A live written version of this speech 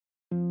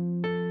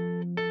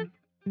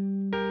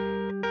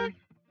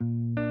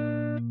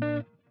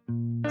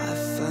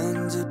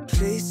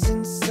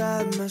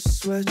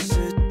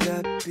sweatshirt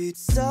that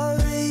beats our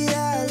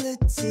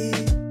reality.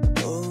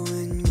 Oh,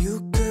 and you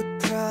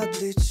could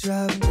probably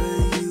try,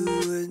 but you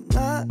would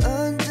not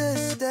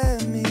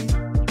understand me.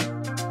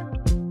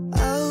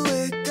 I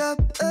wake up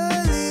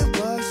early,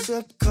 wash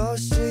up, call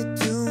straight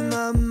to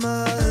my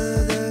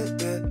mother,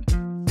 yeah.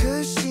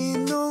 'Cause she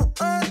know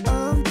what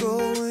I'm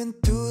going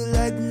through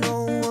like no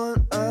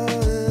one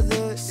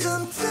other.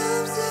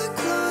 Sometimes I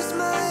close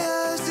my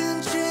eyes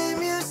and dream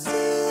you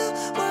see the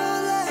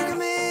world like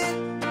me,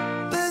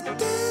 but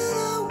then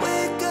I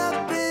wake up,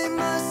 bring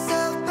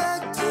myself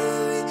back to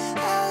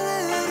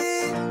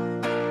reality.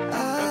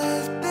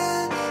 I've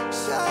been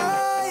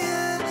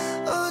trying,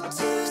 oh,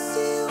 to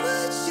see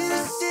what you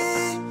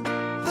see,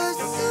 but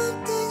some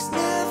things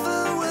never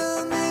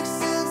will make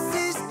sense.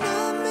 These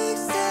don't make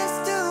sense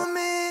to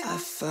me. I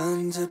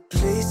found a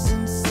place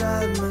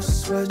inside my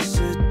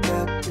sweatshirt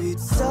that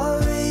beats our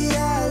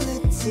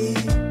reality.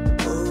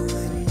 Oh,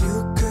 and you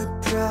could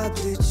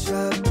probably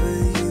try, but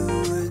you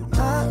would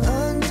not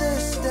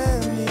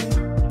understand me.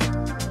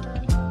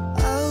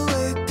 I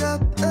wake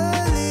up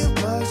early,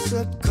 wash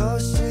up, call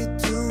straight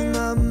to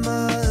my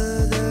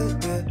mother,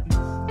 yeah.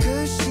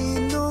 'Cause she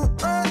know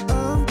what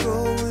I'm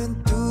going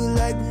through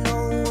like no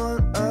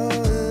one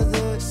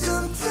other.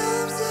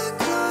 Sometimes I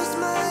close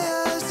my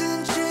eyes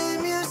and dream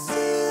you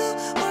see the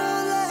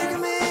world like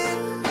me,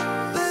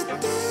 but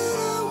then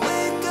I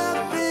wake up,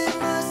 bring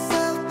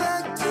myself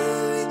back to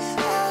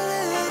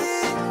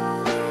reality.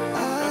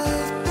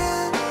 I've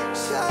been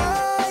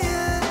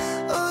trying,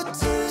 oh,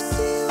 to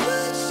see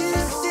what you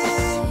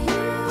see,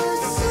 but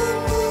some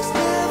things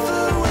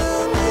never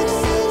will make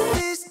sense.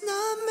 These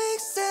not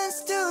make sense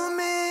to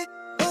me.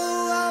 Oh,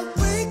 I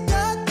wake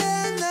up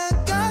and I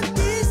got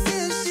these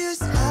issues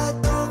I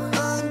don't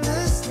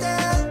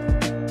understand.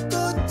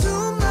 Go to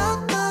my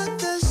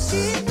mother,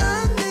 she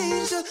an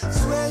angel,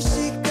 swear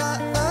she got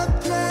a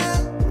plan.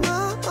 No,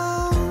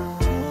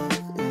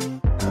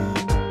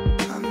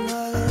 I'm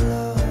not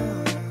alone.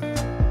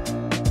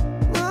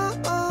 No,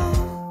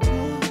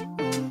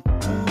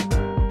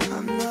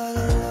 I'm not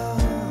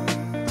alone.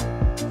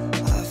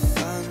 I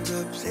found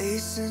a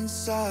place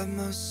inside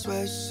my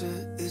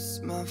sweatshirt. It's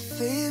my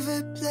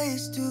favorite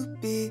place to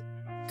be,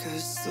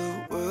 'cause the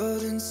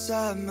world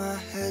inside my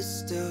head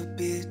still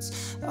beats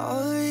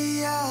all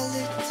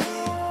reality.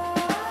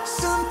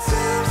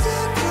 Sometimes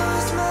I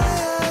close my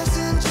eyes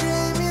and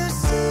dream you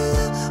see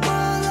the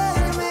world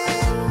like me,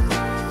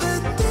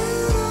 but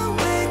then I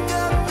wake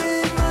up,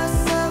 bring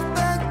myself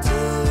back to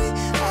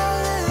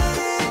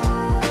reality.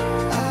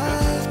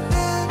 I've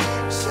been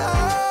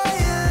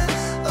trying,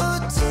 oh,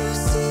 to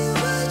see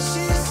what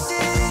you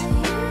see,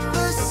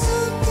 but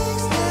some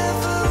things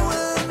never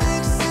will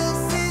make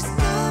sense. These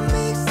don't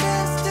make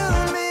sense to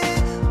me.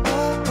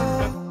 Oh,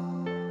 oh.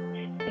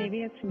 Baby,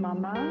 it's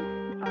Mama.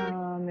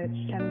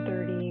 It's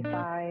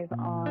 10:35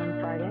 on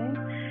Friday.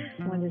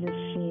 Wanted to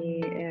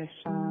see if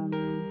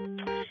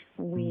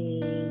we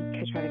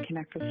could try to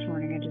connect this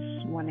morning. I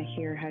just want to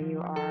hear how you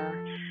are.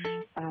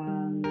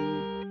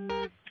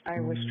 I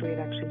wished we had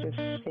actually just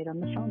stayed on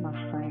the phone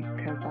last night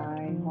because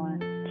I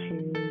want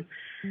to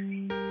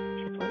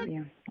support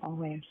you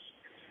always.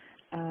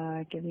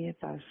 Give me a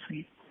buzz,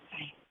 sweet.